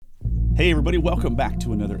Hey everybody, welcome back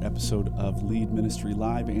to another episode of Lead Ministry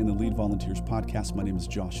Live and the Lead Volunteers Podcast. My name is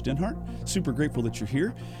Josh Denhart. Super grateful that you're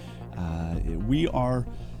here. We are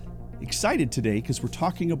excited today because we're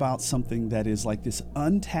talking about something that is like this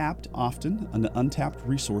untapped, often an untapped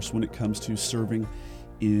resource when it comes to serving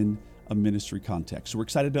in a ministry context. So we're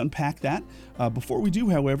excited to unpack that. Before we do,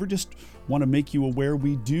 however, just want to make you aware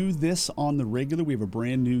we do this on the regular. We have a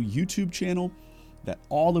brand new YouTube channel that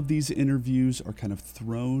all of these interviews are kind of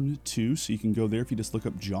thrown to. So you can go there if you just look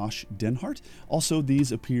up Josh Denhart. Also,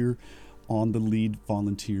 these appear on the Lead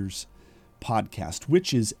Volunteers podcast,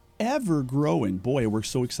 which is ever growing. Boy, we're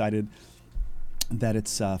so excited that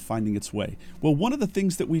it's finding its way. Well, one of the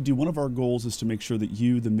things that we do, one of our goals is to make sure that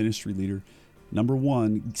you, the ministry leader, number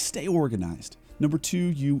one, stay organized. Number two,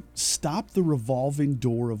 you stop the revolving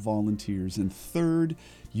door of volunteers. And third,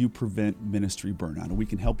 you prevent ministry burnout. And we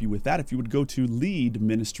can help you with that. If you would go to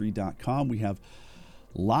leadministry.com, we have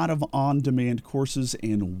a lot of on-demand courses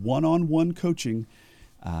and one-on-one coaching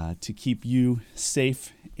to keep you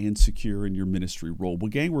safe and secure in your ministry role. Well,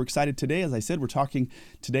 gang, we're excited today. As I said, we're talking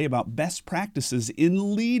today about best practices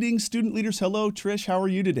in leading student leaders. Hello, Trish. How are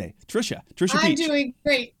you today? Tricia Peach. I'm doing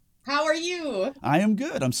great. How are you? I am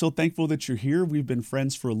good. I'm so thankful that you're here. We've been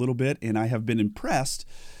friends for a little bit, and I have been impressed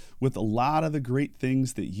with a lot of the great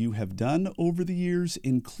things that you have done over the years,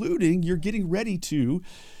 including you're getting ready to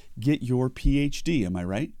get your PhD. Am I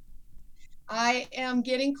right? I am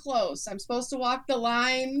getting close. I'm supposed to walk the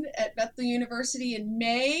line at Bethel University in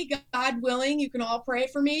May. God willing, you can all pray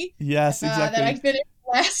for me Yes, that I exactly. finish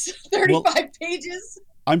the last Well, 35 pages.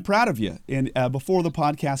 I'm proud of you. And before the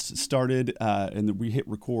podcast started and we hit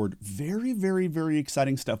record, very, very, very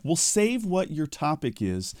exciting stuff. We'll save what your topic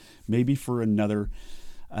is maybe for another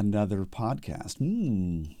podcast.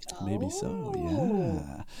 Maybe so,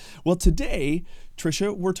 yeah. Well, today,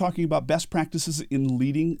 Tricia, we're talking about best practices in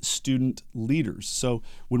leading student leaders. So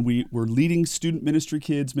when we're leading student ministry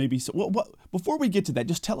kids, maybe so. Before we get to that,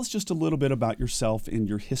 just tell us just a little bit about yourself and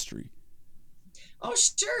your history. Oh,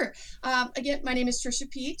 sure. Again, my name is Tricia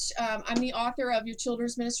Peach. I'm the author of Your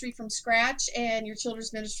Children's Ministry from Scratch and Your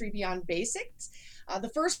Children's Ministry Beyond Basics. The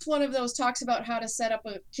first one of those talks about how to set up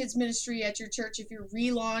a kids ministry at your church if you're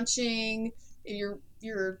relaunching,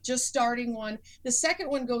 you're just starting one. The second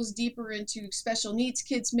one goes deeper into special needs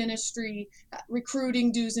kids ministry,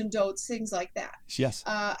 recruiting do's and don'ts, things like that. Yes.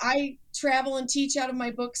 I travel and teach out of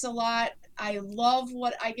my books a lot. I love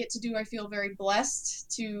what I get to do. I feel very blessed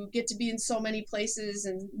to get to be in so many places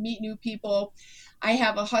and meet new people. I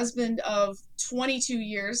have a husband of 22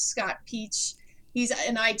 years, Scott Peach. He's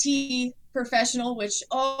an IT professional, which,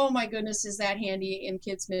 oh my goodness, is that handy in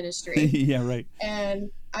kids ministry. Yeah, right. And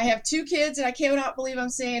I have two kids, and I cannot believe I'm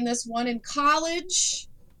saying this, one in college.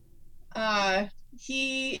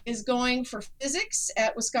 He is going for physics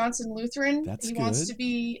at Wisconsin Lutheran. That's He good. wants to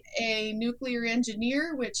be a nuclear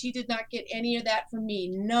engineer, which he did not get any of that from me.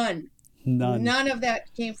 None. None. None of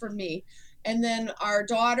that came from me. And then our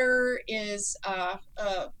daughter is a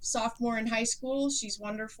sophomore in high school. She's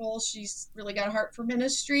wonderful. She's really got a heart for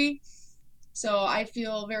ministry. So I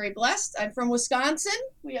feel very blessed. I'm from Wisconsin.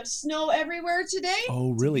 We have snow everywhere today.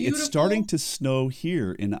 Oh, really? It's starting to snow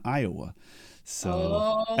here in Iowa.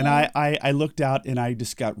 So, and I looked out and I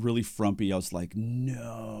just got really frumpy. I was like,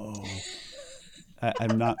 no,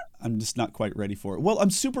 I'm just not quite ready for it. Well,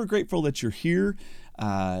 I'm super grateful that you're here.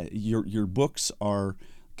 Your books are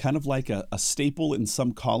kind of like a staple in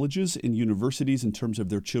some colleges and universities in terms of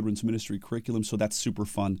their children's ministry curriculum. So that's super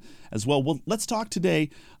fun as well. Well, let's talk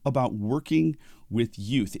today about working with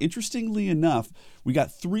youth. Interestingly enough, we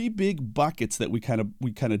got three big buckets that we kind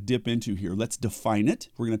of dip into here. Let's define it.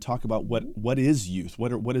 We're going to talk about what is youth.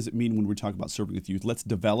 What does it mean when we're talking about serving with youth? Let's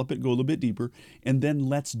develop it, go a little bit deeper, and then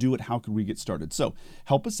let's do it. How can we get started? So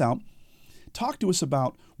help us out. Talk to us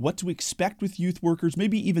about what to expect with youth workers,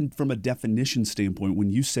 maybe even from a definition standpoint. When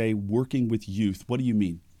you say working with youth, what do you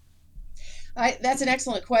mean? That's an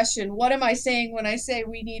excellent question. What am I saying when I say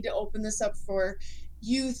we need to open this up for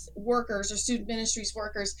youth workers or student ministries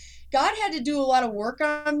workers? God had to do a lot of work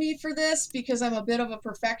on me for this because I'm a bit of a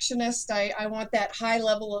perfectionist. I want that high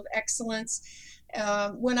level of excellence.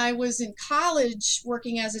 When I was in college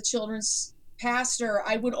working as a children's pastor,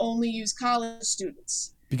 I would only use college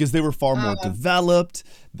students. Because they were far more developed,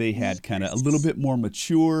 they had kind of a little bit more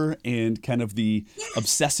mature, and kind of the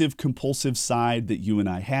obsessive compulsive side that you and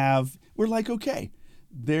I have. We're like, okay,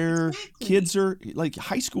 their kids are like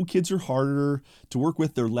high school kids are harder to work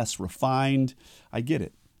with. They're less refined. I get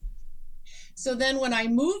it. So then when I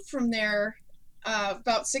moved from there,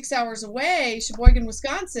 about 6 hours away, Sheboygan,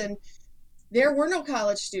 Wisconsin, there were no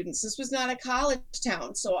college students. This was not a college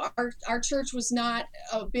town. So our church was not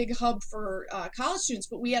a big hub for college students,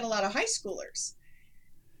 but we had a lot of high schoolers.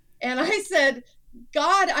 And I said,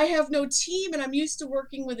 God, I have no team, and I'm used to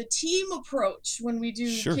working with a team approach when we do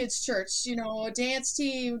Sure. kids' church, a dance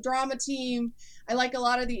team, drama team. I like a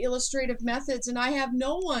lot of the illustrative methods, and I have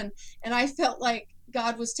no one. And I felt like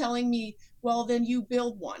God was telling me, well, then you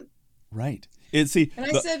build one. Right. See, and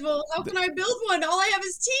I said, well, how can I build one? All I have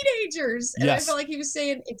is teenagers. And yes. I felt like he was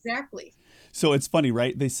saying, exactly. So it's funny,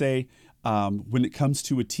 right? They say when it comes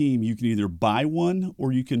to a team, you can either buy one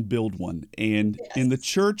or you can build one. And Yes. in the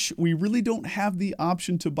church, we really don't have the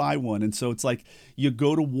option to buy one. And so it's like you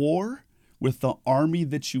go to war with the army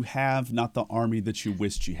that you have, not the army that you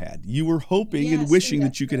wished you had. You were hoping and Yes, wishing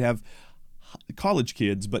and that you could have college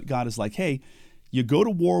kids, but God is like, hey, you go to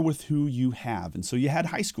war with who you have. And so you had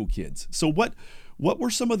high school kids. So what were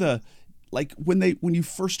some of the, like when you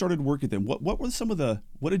first started working with them, what were some of the,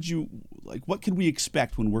 what did you, like, what could we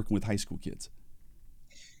expect when working with high school kids?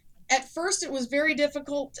 At first it was very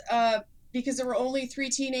difficult because there were only 3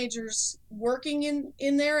 teenagers working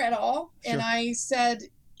in there at all. Sure. And I said,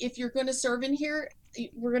 if you're going to serve in here,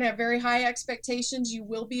 we're going to have very high expectations. You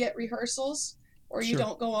will be at rehearsals or you Sure.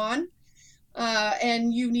 don't go on.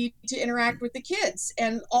 And you need to interact with the kids.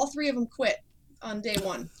 And all 3 of them quit on day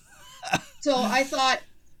 1. So I thought,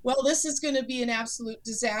 well, this is going to be an absolute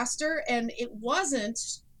disaster. And it wasn't.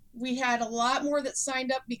 We had a lot more that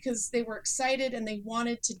signed up because they were excited and they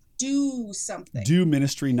wanted to do something. Do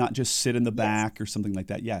ministry, not just sit in the back or something like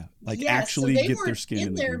that. Yeah. Like actually so get their skin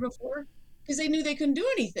in there game. before because they knew they couldn't do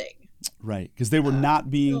anything. Right. Because they were not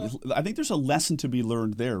being, I think there's a lesson to be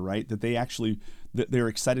learned there, right? That they're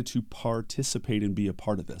excited to participate and be a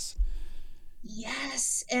part of this.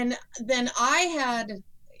 Yes. And then I had,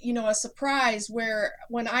 a surprise where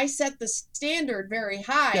when I set the standard very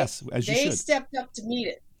high, yes, as you they should. stepped up to meet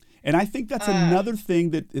it. And I think that's another thing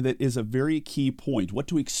that is a very key point. What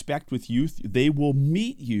to expect with youth, they will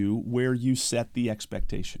meet you where you set the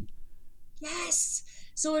expectation. Yes.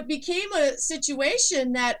 So it became a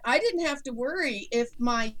situation that I didn't have to worry if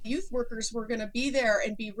my youth workers were going to be there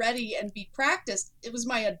and be ready and be practiced. It was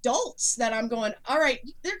my adults that I'm going, all right,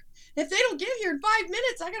 if they don't get here in 5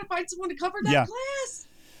 minutes, I got to find someone to cover that class.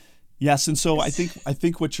 Yes. And so I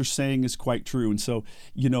think what you're saying is quite true. And so,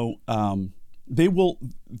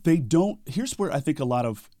 here's where I think a lot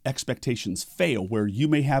of expectations fail, where you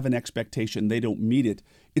may have an expectation, they don't meet it.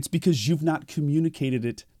 It's because you've not communicated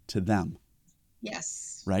it to them.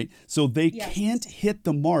 Yes. Right? So they can't hit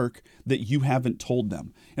the mark that you haven't told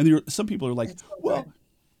them. And some people are like, well,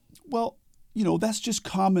 that's just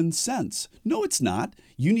common sense. No, it's not.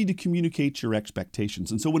 You need to communicate your expectations.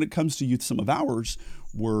 And so when it comes to youth, some of ours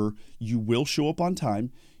were, you will show up on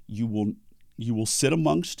time. You will sit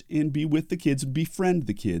amongst and be with the kids and befriend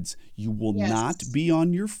the kids. You will not be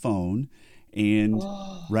on your phone. And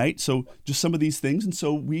right. So just some of these things. And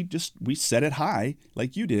so we set it high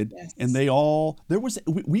like you did. Yes. And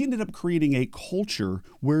we ended up creating a culture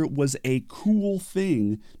where it was a cool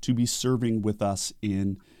thing to be serving with us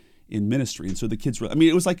in ministry. And so the kids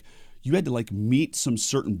it was like you had to meet some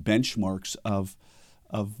certain benchmarks of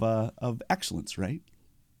excellence, right?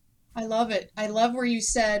 I love it. I love where you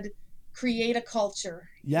said create a culture.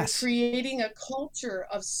 Yes. You're creating a culture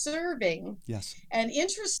of serving. Yes. And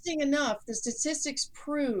interesting enough, the statistics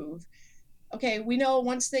prove, we know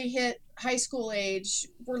once they hit high school age,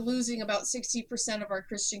 we're losing about 60% of our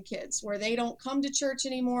Christian kids where they don't come to church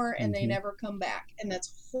anymore and they never come back. And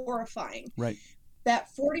that's horrifying. Right. That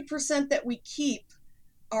 40% that we keep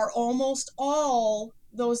are almost all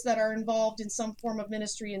those that are involved in some form of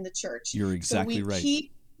ministry in the church. You're exactly right.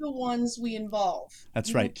 Keep the ones we involve.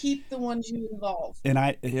 That's right. Keep the ones you involve. And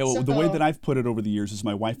the way that I've put it over the years is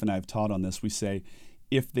my wife and I have taught on this. We say,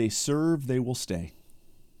 if they serve, they will stay.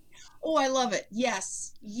 Oh, I love it.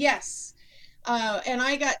 Yes. Yes. And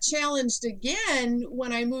I got challenged again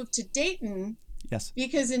when I moved to Dayton. Yes.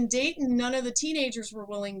 Because in Dayton, none of the teenagers were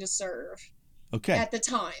willing to serve. Okay. At the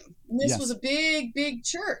time. And this was a big, big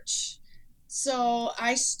church. So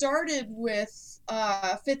I started with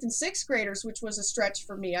 5th and 6th graders, which was a stretch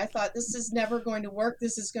for me. I thought this is never going to work.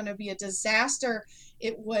 This is going to be a disaster.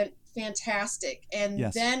 It went fantastic.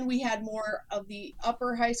 And then we had more of the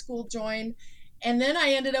upper high school join. And then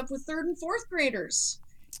I ended up with 3rd and 4th graders.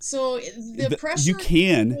 So the pressure. You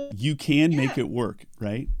can make it work,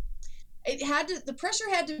 right? The pressure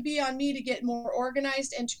had to be on me to get more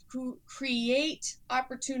organized and to create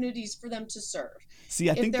opportunities for them to serve. See,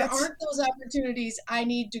 I If think there aren't those opportunities, I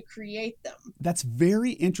need to create them. that's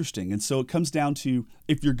very interesting. And so it comes down to,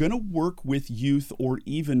 if you're going to work with youth or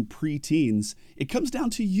even preteens, it comes down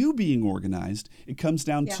to you being organized. It comes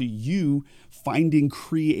down Yeah. to you finding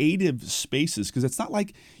creative spaces, because it's not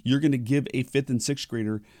like you're going to give a fifth and sixth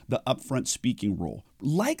grader the upfront speaking role.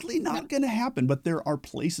 Likely not going to happen, but there are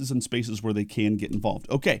places and spaces where they can get involved.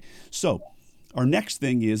 Okay, so our next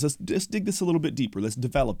thing is, let's just dig this a little bit deeper. Let's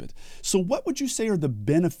develop it. So what would you say are the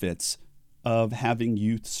benefits of having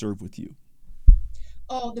youth serve with you?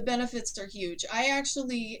 Oh, the benefits are huge. I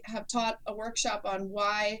actually have taught a workshop on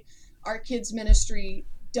why our kids ministry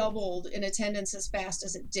doubled in attendance as fast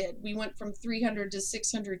as it did. We went from 300 to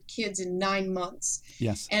 600 kids in 9 months.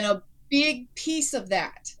 Yes. And a big piece of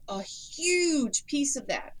that, a huge piece of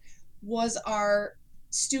that, was our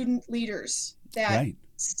student leaders that Right.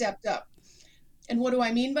 stepped up. And what do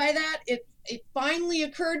I mean by that? It finally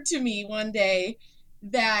occurred to me one day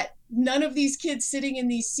that none of these kids sitting in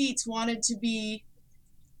these seats wanted to be.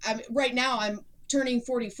 Right now I'm turning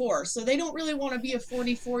 44, so they don't really want to be a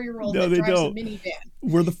 44-year-old No, that they drives a don't. minivan.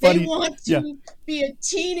 We're the They funny. want Yeah, to be a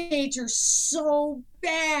teenager so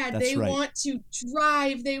bad. that's They right. want to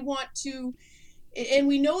drive. They want to, and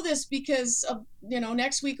we know this because of,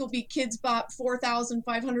 next week will be Kids Bop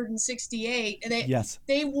 4,568, and Yes.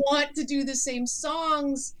 they want to do the same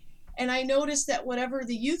songs. And I noticed that whatever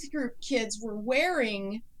the youth group kids were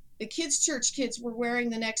wearing, the kids church kids were wearing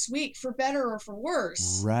the next week, for better or for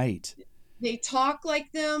worse. Right. They talk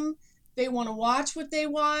like them. They want to watch what they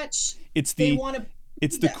watch. It's They the want to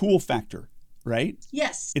it's be the them. cool factor, right?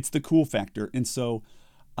 Yes. It's the cool factor. And so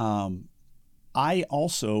I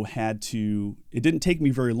also had to, it didn't take me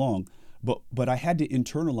very long, but I had to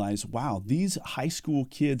internalize, wow, these high school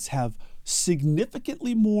kids have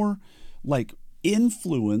significantly more like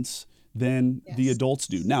influence than the Yes. adults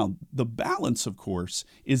do. Now, the balance, of course,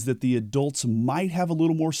 is that the adults might have a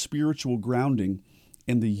little more spiritual grounding,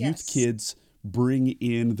 and the youth Yes. kids bring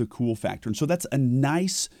in the cool factor. And so that's a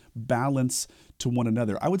nice balance to one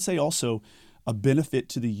another. I would say also a benefit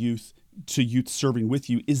to youth serving with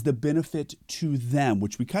you is the benefit to them,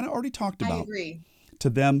 which we kind of already talked I about, agree. to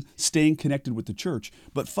them staying connected with the church.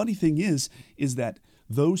 But funny thing is that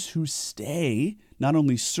those who stay not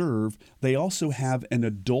only serve, they also have an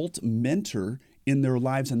adult mentor in their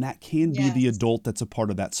lives, and that can be the Yes. adult that's a part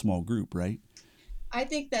of that small group, right? I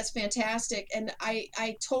think that's fantastic. And I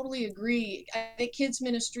totally agree. I think kids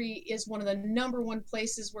ministry is one of the number one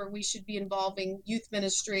places where we should be involving youth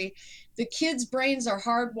ministry. The kids' brains are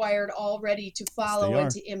hardwired already to Yes, they follow and are.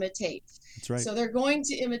 to imitate. That's right. So they're going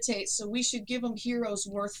to imitate. So we should give them heroes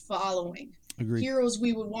worth following. Agreed. Heroes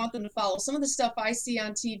we would want them to follow. Some of the stuff I see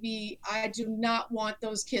on TV, I do not want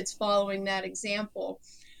those kids following that example.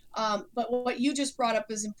 But what you just brought up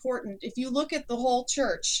is important. If you look at the whole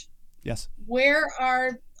church, Yes. where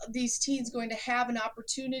are these teens going to have an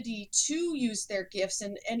opportunity to use their gifts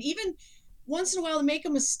and even once in a while to make a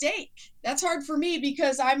mistake? That's hard for me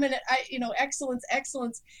because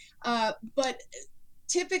excellence. But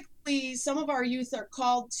typically some of our youth are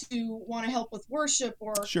called to want to help with worship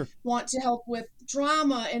or Sure. want to help with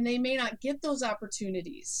drama, and they may not get those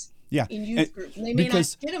opportunities Yeah. in And youth group. And they may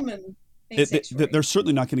because not get them in main sanctuary. they're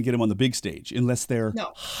certainly not going to get them on the big stage unless they're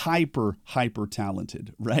No. hyper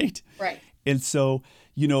talented, right? Right. And so,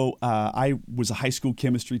 I was a high school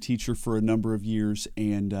chemistry teacher for a number of years,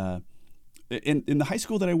 and in the high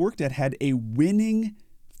school that I worked at had a winning,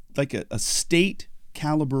 like a state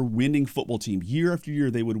caliber winning football team. Year after year,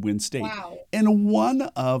 they would win state. Wow. And one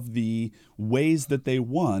of the ways that they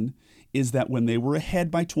won is that when they were ahead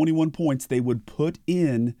by 21 points, they would put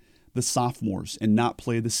in the sophomores and not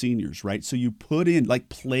play the seniors, right? So you put in, like,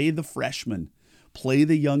 play the freshmen, play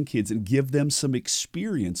the young kids, and give them some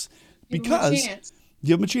experience. Give 'em a Because chance.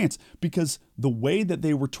 give them a chance, because the way that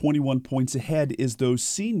they were 21 points ahead is those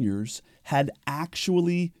seniors had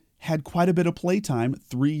actually had quite a bit of playtime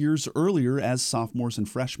 3 years earlier as sophomores and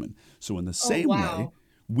freshmen. So in the same way, wow.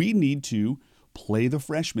 we need to play the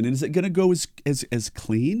freshmen. And is it going to go as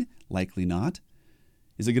clean? Likely not.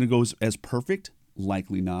 Is it going to go as perfect?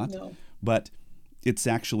 Likely not. No. But it's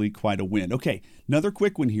actually quite a win. Okay, another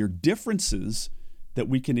quick one here. Differences that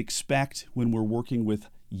we can expect when we're working with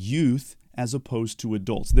youth as opposed to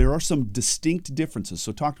adults. There are some distinct differences.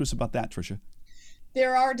 So talk to us about that, Tricia.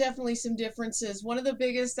 There are definitely some differences. One of the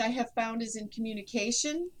biggest I have found is in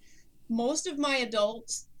communication. Most of my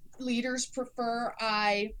adult leaders prefer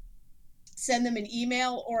I send them an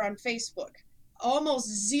email or on Facebook. Almost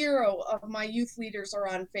zero of my youth leaders are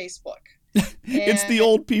on Facebook. It's the And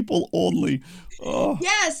old people only. Oh,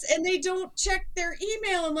 yes, and they don't check their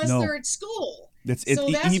email unless no. they're at school. That's it. So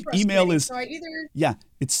that's Email frustrating. is So I either, yeah.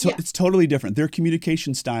 yeah, It's totally different. Their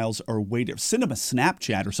communication styles are way different. Send them a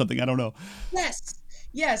Snapchat or something. I don't know. yes,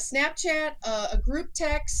 yes, Snapchat, a group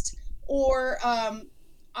text, or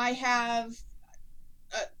I have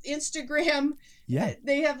Instagram. Yeah,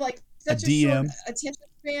 They have like a such a short DM. attention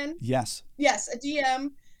span. Yes, Yes, a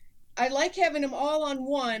DM. I like having them all on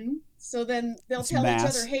one, so then they'll it's tell each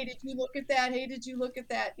other, mass. "Hey, did you look at that? Hey, did you look at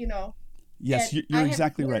that?" You know. Yes, And you're I have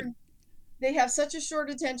exactly right. learned they have such a short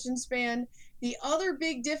attention span. The other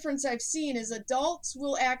big difference I've seen is adults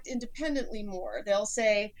will act independently more. They'll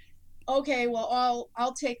say, "Okay, well,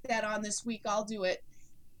 I'll take that on this week. I'll do it."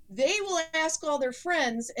 They will ask all their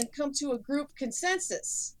friends and come to a group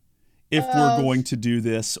consensus If we're going of, to do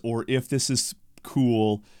this, or if this is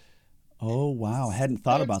cool. Oh wow, I hadn't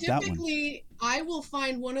thought so about that one. typically I will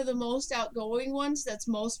find one of the most outgoing ones that's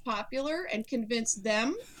most popular and convince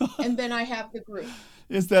them, and then I have the group.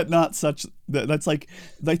 Is that not such that's like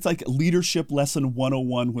leadership lesson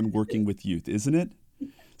 101 when working with youth, isn't it?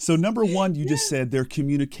 So number one, you just Yes. said their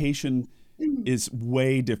communication is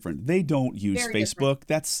way different. They don't use Very different. Facebook.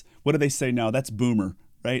 That's what do they say now? That's boomer,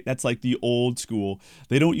 right? That's like the old school.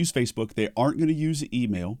 They don't use Facebook. They aren't going to use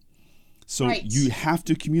email. So Right. you have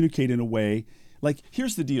to communicate in a way like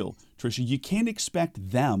here's the deal, Tricia, you can't expect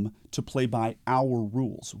them to play by our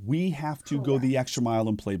rules. We have to go the extra Correct. mile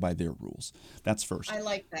and play by their rules. That's first. I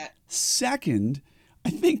like that. Second, I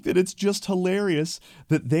think that it's just hilarious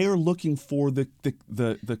that they are looking for the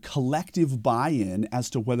collective buy-in as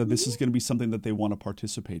to whether this is Mhm. going to be something that they want to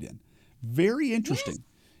participate in. Very Yes. interesting.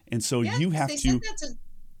 And so Yes. you have They said to, that's a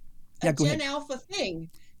yeah, go Gen ahead. Alpha thing.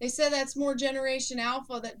 They said that's more Generation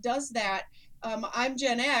Alpha that does that. I'm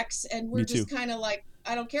Gen X, and we're Me just too. kind of like,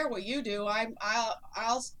 I don't care what you do.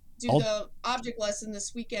 I'll do I'll, the object lesson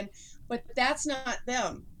this weekend, but that's not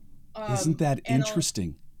them. isn't that And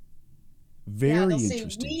interesting? yeah, they'll Very say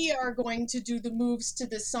interesting. we are going to do the moves to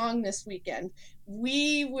this song this weekend.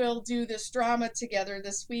 We will do this drama together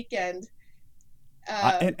this weekend.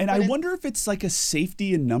 And I But it's wonder if it's like a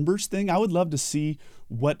safety in numbers thing. I would love to see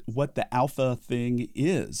what the alpha thing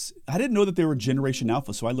is. I didn't know that they were Generation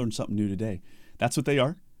Alpha, so I learned something new today. That's what they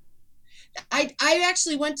are? I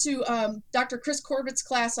actually went to Dr. Chris Corbett's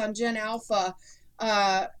class on Gen Alpha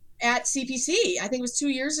uh, at CPC. I think it was 2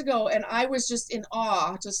 years ago, and I was just in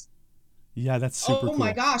awe. Just Yeah, that's super oh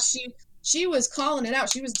my cool. gosh, she was calling it out.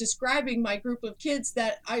 She was describing my group of kids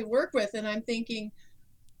that I work with, and I'm thinking,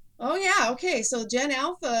 oh yeah, okay. So Gen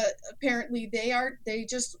Alpha apparently they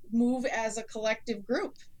just move as a collective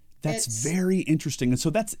group. That's It's very interesting. And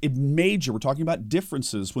so that's a major. We're talking about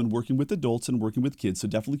differences when working with adults and working with kids. So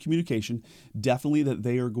definitely communication, definitely that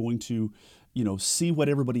they are going to, see what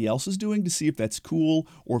everybody else is doing to see if that's cool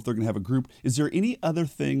or if they're going to have a group. Is there any other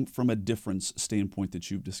thing from a difference standpoint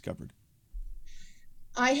that you've discovered?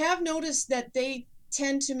 I have noticed that they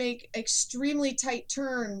tend to make extremely tight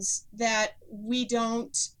turns that we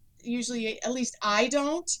don't usually, at least I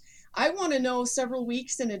don't. I want to know several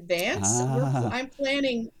weeks in advance. Ah, I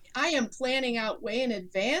am planning out way in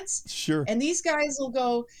advance. sure. And these guys will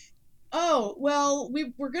go, oh, well,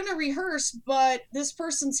 we're going to rehearse, but this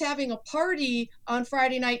person's having a party on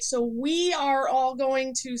Friday night. So we are all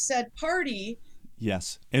going to said party.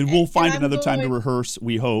 Yes. And we'll And find I'm another time to going, rehearse,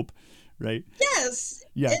 we hope, right? yes.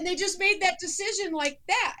 Yeah. And they just made that decision like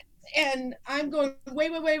that. And I'm going,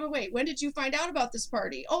 wait. When did you find out about this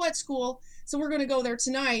party? Oh, at school. So we're going to go there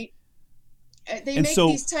tonight. They And make so,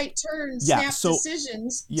 these tight turns, yeah. snap So,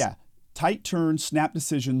 decisions. yeah, tight turns, snap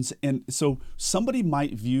decisions. And so somebody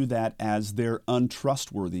might view that as they're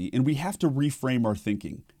untrustworthy. And we have to reframe our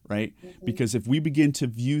thinking, right? Mhm. Because if we begin to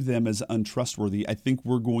view them as untrustworthy, I think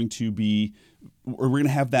we're going to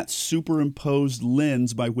have that superimposed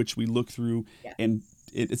lens by which we look through. Yeah. And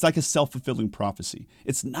it's like a self fulfilling prophecy.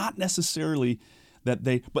 It's not necessarily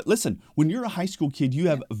but listen, when you're a high school kid, you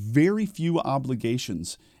have very few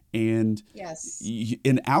obligations. And Yes.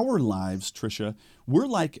 in our lives, Trisha, we're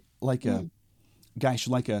like a Mm. gosh,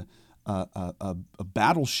 like a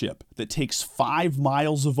battleship that takes 5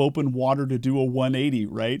 miles of open water to do a 180,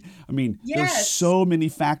 right? I mean, there's Yes. so many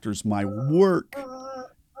factors. My work,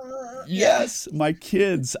 Yeah. yes, my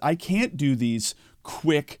kids. I can't do these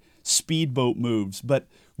quick speedboat moves, but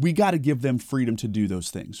we got to give them freedom to do those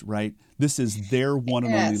things, right? This is their one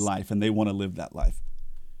and only Yes. life, and they want to live that life.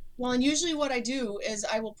 Well, and usually what I do is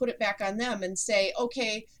I will put it back on them and say,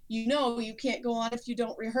 okay, you can't go on if you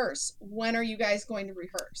don't rehearse. When are you guys going to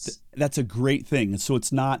rehearse? That's a great thing. And so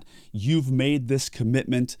it's not you've made this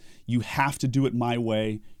commitment, you have to do it my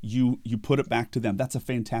way. You put it back to them. That's a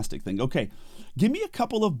fantastic thing. Okay. Give me a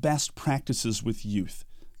couple of best practices with youth.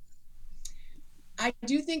 I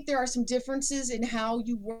do think there are some differences in how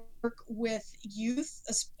you work with youth.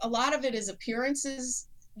 A lot of it is appearances.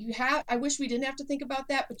 I wish we didn't have to think about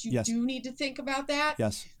that, but you Yes. do need to think about that.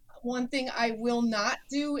 Yes. One thing I will not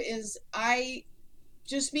do is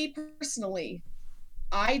just me personally,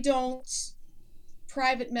 I don't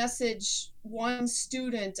private message one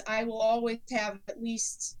student. I will always have at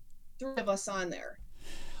least 3 of us on there.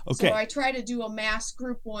 Okay. So I try to do a mass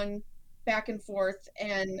group one back and forth.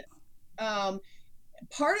 And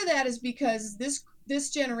part of that is because this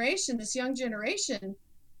generation, this young generation,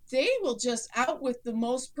 they will just out with the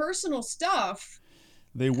most personal stuff.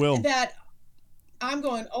 They will. That I'm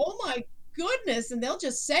going, oh my goodness, and they'll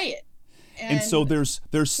just say it. And so there's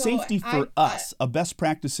safety for us. A best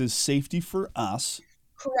practice is safety for us.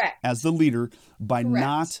 Correct. As the leader by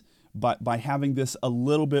Correct. by having this a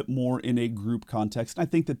little bit more in a group context. I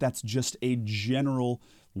think that that's just a general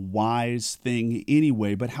wise thing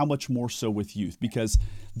anyway, but how much more so with youth, because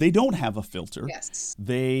they don't have a filter. Yes.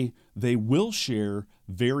 They will share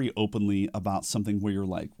very openly about something where you're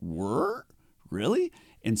like, "What? Really?"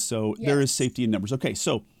 And so there is safety in numbers. Okay,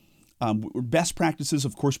 so best practices,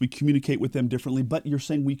 of course, we communicate with them differently, but you're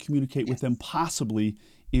saying we communicate with them possibly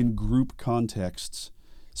in group contexts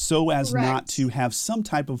so as not to have some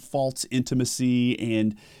type of false intimacy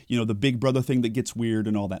and, the big brother thing that gets weird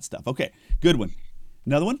and all that stuff. Okay, good one.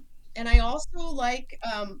 Another one? And I also like,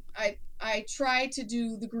 I try to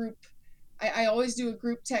do the group, I always do a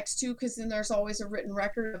group text too, because then there's always a written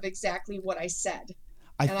record of exactly what I said.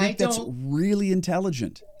 I think that's really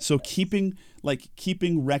intelligent. So keeping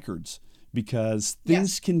records, because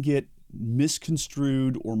things can get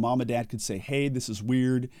misconstrued, or mom and dad could say, hey, this is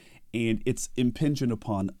weird, and it's impingent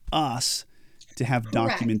upon us to have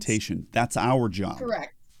documentation. That's our job.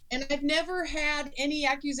 Correct. And I've never had any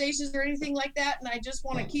accusations or anything like that, and I just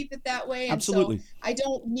want to keep it that way. And absolutely. So I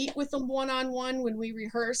don't meet with them one-on-one when we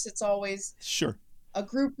rehearse. It's always a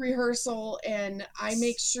group rehearsal, and I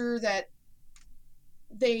make sure that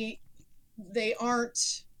they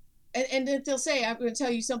aren't, and if they'll say, I'm going to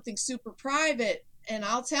tell you something super private, and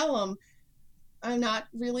I'll tell them I'm not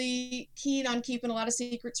really keen on keeping a lot of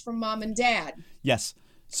secrets from mom and dad. Yes.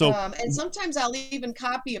 So and sometimes I'll even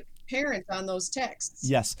copy a parent on those texts.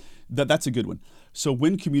 Yes, that's a good one. So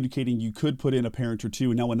when communicating, you could put in a parent or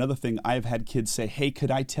two. And now another thing, I've had kids say, hey, could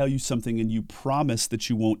I tell you something? And you promise that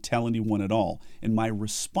you won't tell anyone at all. And my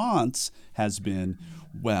response has been,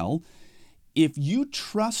 well, if you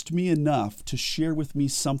trust me enough to share with me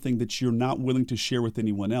something that you're not willing to share with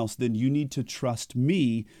anyone else, then you need to trust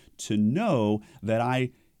me to know that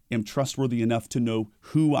I am trustworthy enough to know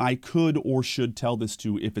who I could or should tell this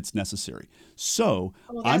to if it's necessary. So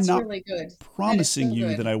I'm not really good. promising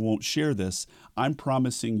you that I won't share this. I'm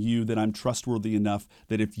promising you that I'm trustworthy enough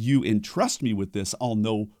that if you entrust me with this, I'll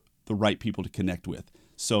know the right people to connect with.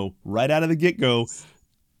 So right out of the get-go,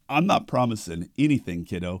 I'm not promising anything,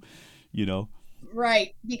 kiddo.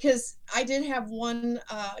 Right, because I did have one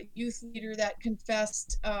youth leader that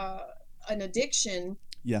confessed an addiction,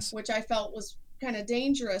 which I felt was kind of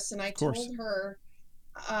dangerous, and I told her,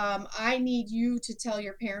 I need you to tell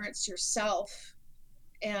your parents yourself.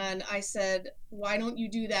 And I said, why don't you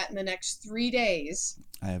do that in the next 3 days?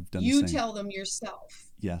 I have done you the same. Tell them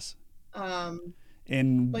yourself. Yes.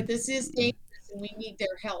 But this is dangerous, and we need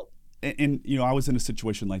their help. And I was in a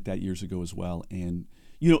situation like that years ago as well, and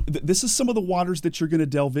this is some of the waters that you're going to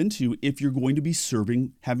delve into if you're going to be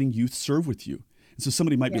having youth serve with you. And so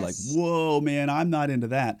somebody might be like, whoa, man, I'm not into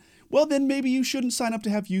that. Well, then maybe you shouldn't sign up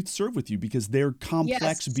to have youth serve with you, because they're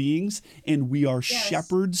complex beings, and we are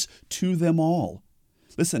shepherds to them all.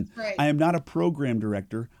 Listen, I am not a program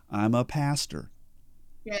director. I'm a pastor.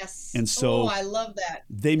 Yes. And so I love that.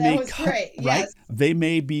 That was great. Right? Yes. They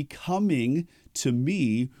may be coming to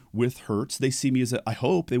me with hurts. They see me I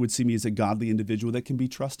hope they would see me as a godly individual that can be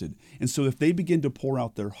trusted. And so if they begin to pour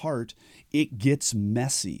out their heart, it gets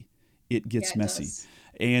messy. It gets messy. Does.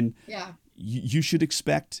 And you should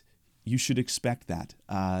expect that.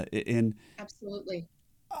 And absolutely.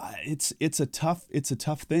 It's a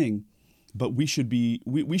tough thing, but we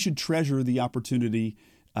should treasure the opportunity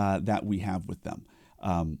that we have with them.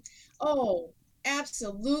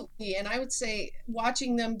 Absolutely. And I would say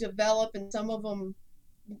watching them develop, and some of them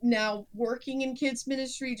now working in kids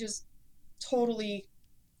ministry, just totally,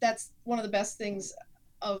 that's one of the best things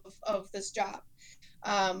of this job.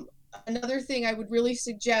 Another thing I would really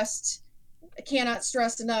suggest, I cannot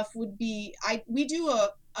stress enough, would be we do a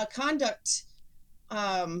conduct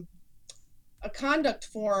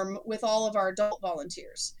form with all of our adult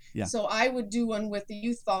volunteers. Yeah. So I would do one with the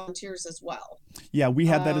youth volunteers as well. Yeah, we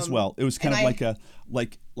had that as well. It was kind of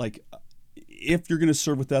if you're going to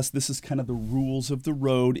serve with us, this is kind of the rules of the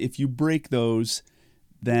road. If you break those,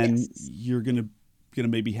 then Yes. you're going to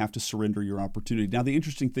maybe have to surrender your opportunity. Now, the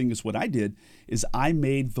interesting thing is what I did is I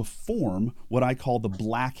made the form what I call the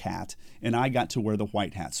black hat, and I got to wear the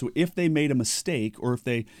white hat. So if they made a mistake or if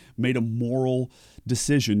they made a moral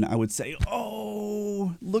decision, I would say,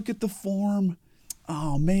 "Oh, look at the form.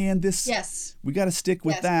 Oh man, this Yes. we got to stick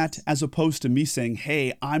with Yes. that," as opposed to me saying,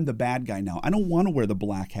 "Hey, I'm the bad guy now. I don't want to wear the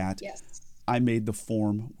black hat. Yes. I made the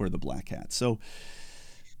form wear the black hat." So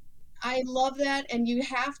I love that. And you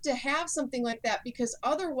have to have something like that because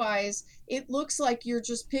otherwise it looks like you're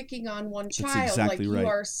just picking on one that's child, like exactly you right.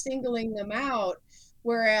 are singling them out.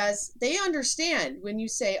 Whereas they understand when you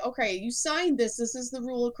say, okay, you signed this, this is the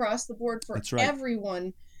rule across the board for That's right.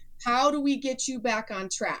 everyone. How do we get you back on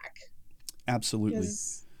track? Absolutely.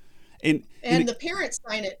 Because, And and the parents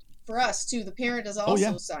sign it for us too. The parent has oh yeah,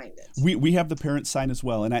 also signed it. we have the parents sign as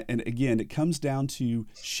well. And again, it comes down to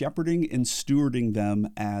shepherding and stewarding them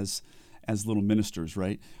as little ministers,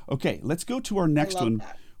 right? Okay, let's go to our I next love one,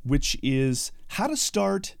 that. which is how to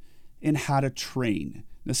start and how to train.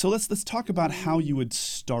 Now, so let's talk about how you would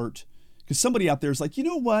start, because somebody out there is like, you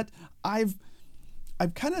know what, I've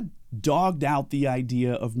kind of dogged out the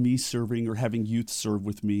idea of me serving or having youth serve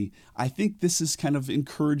with me. I think this is kind of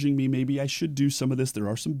encouraging me. Maybe I should do some of this. There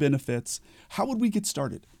are some benefits. How would we get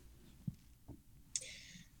started?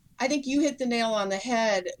 I think you hit the nail on the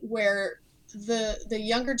head where the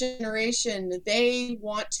younger generation, they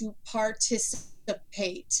want to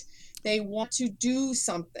participate. They want to do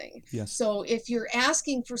something. Yes. So if you're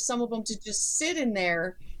asking for some of them to just sit in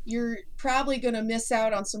there, you're probably going to miss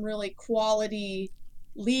out on some really quality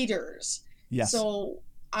leaders. Yes. So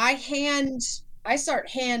I start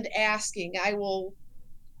hand asking. I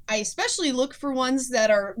especially look for ones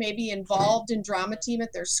that are maybe involved in drama team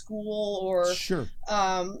at their school or Sure.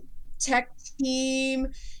 um, tech team,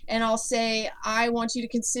 and I'll say, I want you to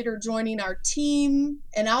consider joining our team.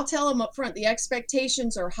 And I'll tell them up front, the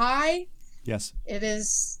expectations are high. Yes.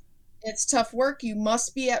 It's tough work. You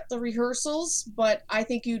must be at the rehearsals, but I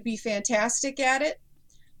think you'd be fantastic at it.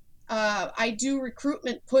 I do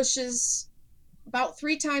recruitment pushes about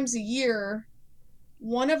 3 times a year.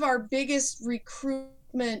 One of our biggest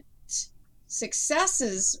recruitment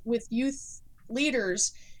successes with youth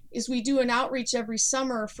leaders is we do an outreach every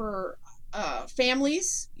summer for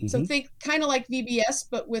families. So Hmm. think kind of like VBS,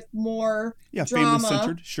 but with more Yeah. Family drama.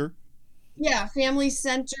 centered. Sure. Yeah, family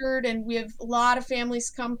centered, and we have a lot of families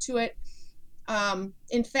come to it.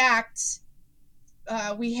 In fact,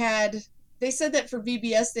 we had they said that for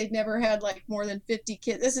VBS they'd never had like more than 50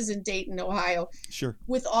 kids. This is in Dayton, Ohio. Sure.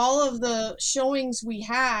 With all of the showings we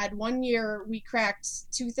had, one year we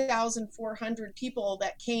cracked 2,400 people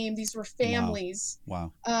that came. These were Wow. families.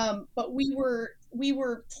 Wow. But we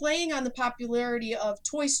were playing on the popularity of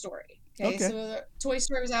Toy Story. Okay, Okay. so Toy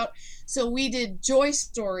Story was out, so we did Joy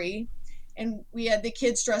Story, and we had the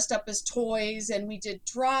kids dressed up as toys, and we did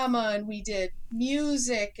drama, and we did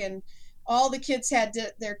music, and all the kids had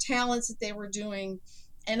their talents that they were doing,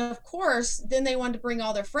 and of course, then they wanted to bring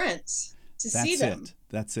all their friends to see That's them. it.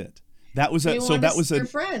 That's it. That was They a so wanted to that see was their a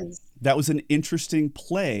friends. that was an interesting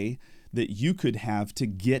play that you could have to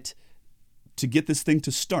get this thing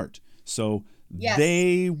to start. So Yes,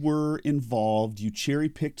 they were involved. You cherry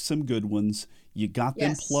picked some good ones. You got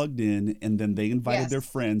them yes, plugged in, and then they invited their yes.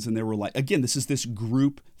 friends, and they were like, again, this is this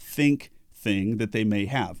group think thing that they may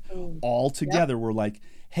have. Mm. All Yep. together, we're like,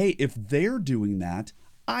 hey, if they're doing that,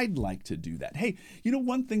 I'd like to do that. Hey,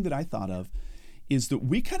 one thing that I thought of is that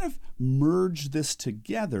we kind of merge this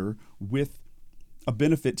together with a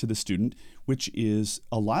benefit to the student, which is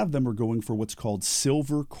a lot of them are going for what's called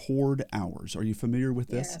silver cord hours. Are you familiar with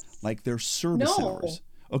this? Yes. Like their service No. hours.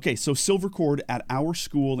 Okay, so silver cord at our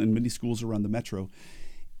school and many schools around the metro,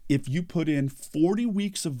 if you put in 40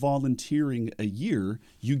 weeks of volunteering a year,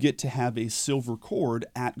 you get to have a silver cord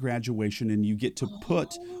at graduation, and you get to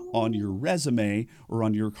put on Oh, your resume or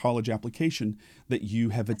on your college application that you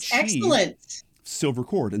have that's achieved excellent. silver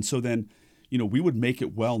cord. And so then, we would make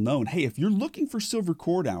it well known. Hey, if you're looking for silver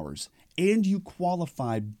cord hours and you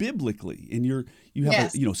qualify biblically and you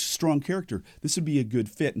have a Yes. strong character, this would be a good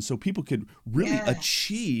fit. And so people could really Yes.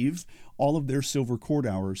 achieve all of their silver cord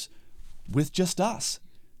hours with just us.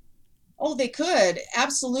 Oh, they could.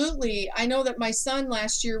 Absolutely. I know that my son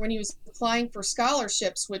last year, when he was applying for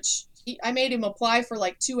scholarships, which I made him apply for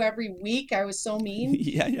like two every week. I was so mean.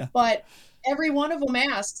 Yeah, yeah. But every one of them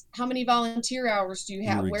asked, how many volunteer hours do you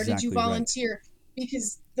have? You're Where did you exactly right. volunteer?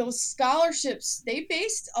 because those scholarships, they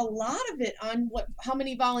based a lot of it on how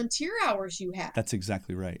many volunteer hours you have. That's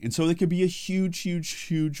exactly right. And so it could be a huge, huge,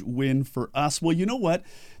 huge win for us. Well, you know what?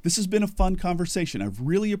 This has been a fun conversation. I've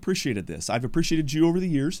really appreciated this. I've appreciated you over the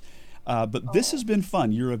years, but this has been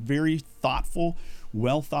fun. You're a very thoughtful,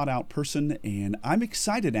 well thought out person, and I'm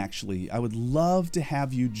excited actually. I would love to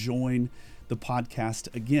have you join the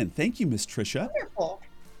podcast again. Thank you, Miss Tricia. Wonderful.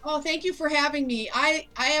 Oh, thank you for having me. I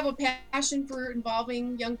have a passion for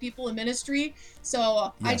involving young people in ministry,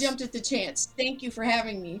 so I Yes. jumped at the chance. Thank you for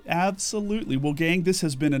having me. Absolutely. Well, gang, this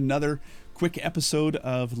has been another quick episode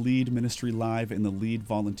of Lead Ministry Live and the Lead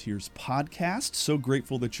Volunteers podcast. So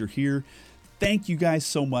grateful that you're here. Thank you guys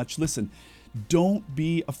so much. Listen, don't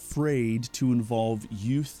be afraid to involve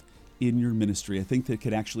youth in your ministry. I think that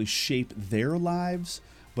could actually shape their lives,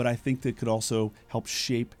 but I think that could also help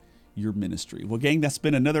shape your ministry. Well, gang, that's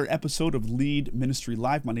been another episode of Lead Ministry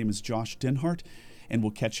Live. My name is Josh Denhart, and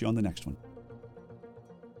we'll catch you on the next one.